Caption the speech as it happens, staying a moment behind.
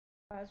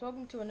Guys,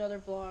 welcome to another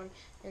vlog,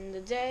 and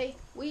today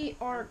we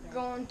are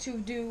going to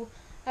do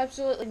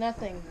absolutely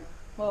nothing.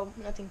 Well,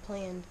 nothing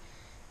planned.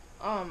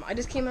 I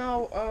just came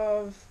out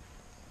of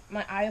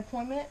my eye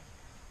appointment.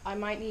 I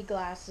might need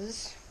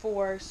glasses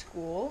for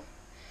school.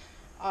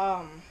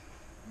 I'm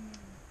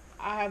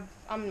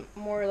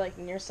more like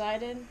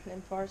nearsighted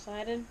than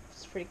farsighted.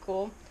 It's pretty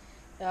cool.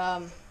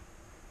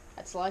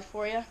 That's life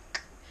for you.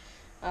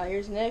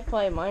 Here's Nick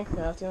playing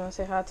Minecraft. You want to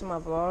say hi to my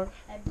vlog?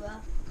 Hey, bro.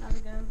 How's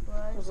it going, bro?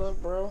 What's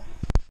up, bro?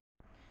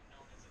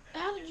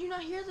 How did you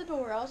not hear the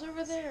door? I was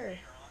over there.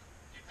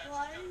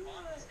 Why are you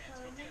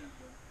coming?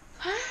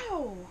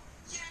 How?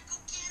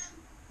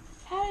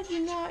 How did you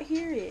not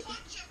hear it?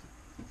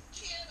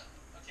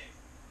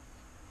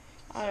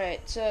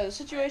 Alright, so the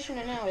situation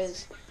right now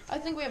is, I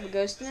think we have a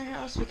ghost in our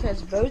house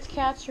because both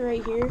cats are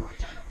right here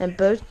and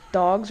both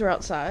dogs are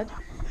outside.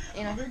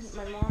 And I heard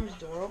my mom's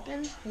door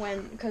open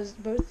because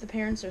both the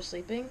parents are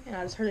sleeping, and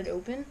I just heard it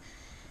open.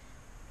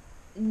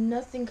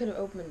 Nothing could have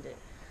opened it.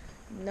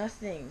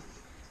 Nothing.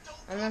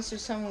 Unless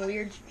there's some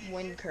weird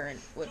wind current,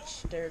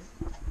 which there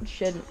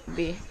shouldn't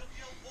be.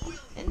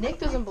 And Nick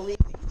doesn't believe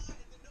me.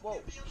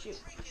 Whoa, shoot.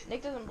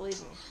 Nick doesn't believe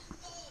me.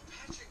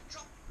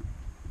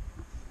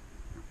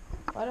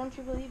 Why don't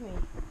you believe me?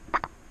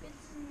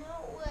 It's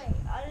no way.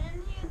 I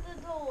didn't hear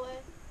the door,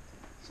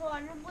 so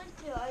I didn't blink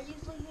it. I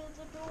usually hear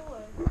the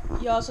door.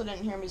 You also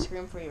didn't hear me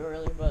scream for you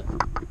earlier, but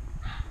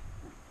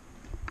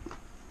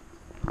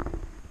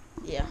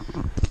yeah.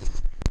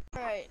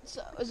 Alright,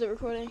 so is it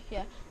recording?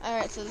 Yeah.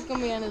 Alright, so this is gonna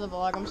be the end of the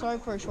vlog. I'm sorry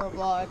for a short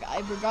vlog.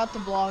 I forgot the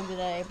vlog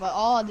today, but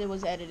all I did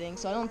was editing,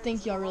 so I don't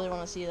think y'all really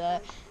want to see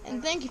that.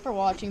 And thank you for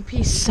watching.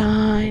 Peace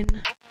sign.